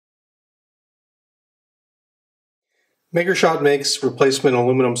MakerShot makes replacement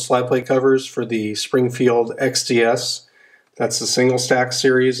aluminum slide plate covers for the Springfield XDS. That's the single stack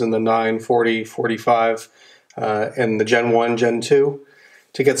series in the 9, 40, 45, and the Gen 1, Gen 2.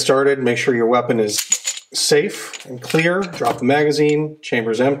 To get started, make sure your weapon is safe and clear. Drop the magazine,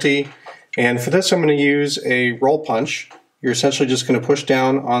 chamber's empty. And for this, I'm going to use a roll punch. You're essentially just going to push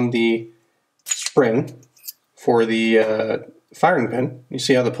down on the spring for the firing pin. You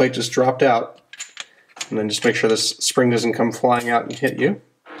see how the plate just dropped out. And then just make sure this spring doesn't come flying out and hit you.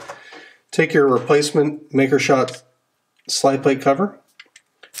 Take your replacement MakerShot slide plate cover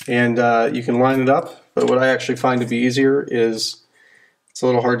and you can line it up, but what I actually find to be easier is, it's a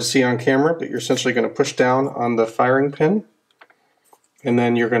little hard to see on camera, but you're essentially going to push down on the firing pin and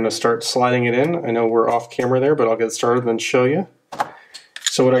then you're going to start sliding it in. I know we're off camera there, but I'll get started and then show you.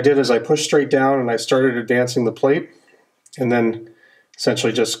 So what I did is I pushed straight down and I started advancing the plate and then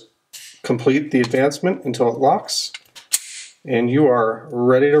essentially just complete the advancement until it locks, and you are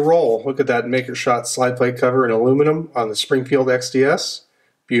ready to roll. Look at that MakerShot slide plate cover in aluminum on the Springfield XDS.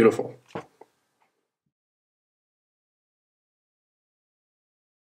 Beautiful.